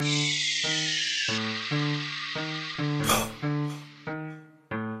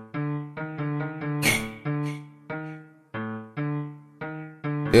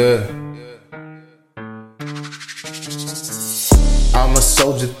Yeah. I'm a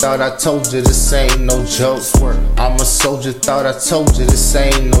soldier, thought I told you this ain't no joke. I'm a soldier, thought I told you this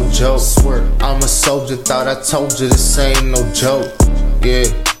ain't no joke. I'm a soldier, thought I told you this ain't no joke. Yeah,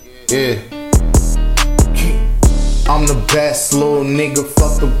 yeah. I'm the best little nigga,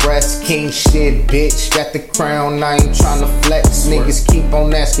 fuck the rest. King shit, bitch. Got the crown, I ain't tryna flex. Niggas keep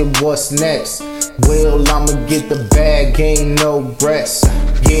on asking what's next. Well, I'ma get the bag, ain't no rest.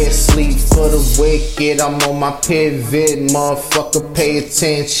 Yeah, sleep for the wicked, I'm on my pivot. Motherfucker, pay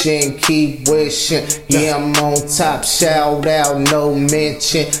attention, keep wishing. Yeah, I'm on top, shout out, no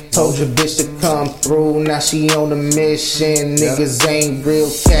mention. Told your bitch to come through, now she on a mission. Niggas ain't real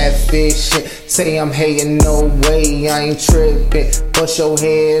catfishing. Say I'm hating, no way, I ain't tripping. Bust your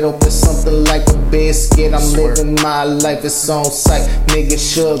head open, something like a biscuit. I'm living my life, it's on sight.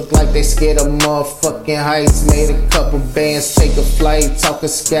 Niggas shook like they scared of motherfucking heights. Made a couple bands, take a flight, talking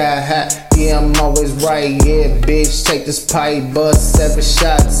sky high. Yeah, I'm always right, yeah, bitch. Take this pipe, bust 7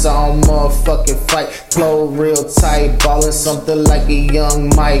 shots on motherfucking fight. Flow real tight, ballin' something like a young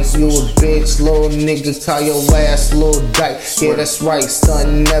Mike. You a bitch, little nigga, call your ass little dyke. Yeah, that's right,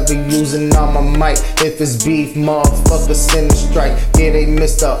 son, never using all my mic. If it's beef, motherfucker, send a strike. Yeah, they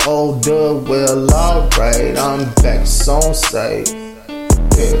missed the old dub, well, alright, I'm back, on site.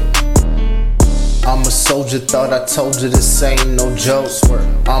 Yeah. I'm a soldier, thought I told you this ain't no joke.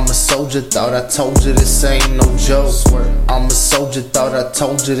 I'm a soldier, thought I told you this ain't no joke. I'm a soldier, thought I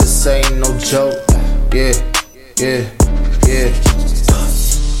told you this ain't no joke. Yeah, yeah, yeah.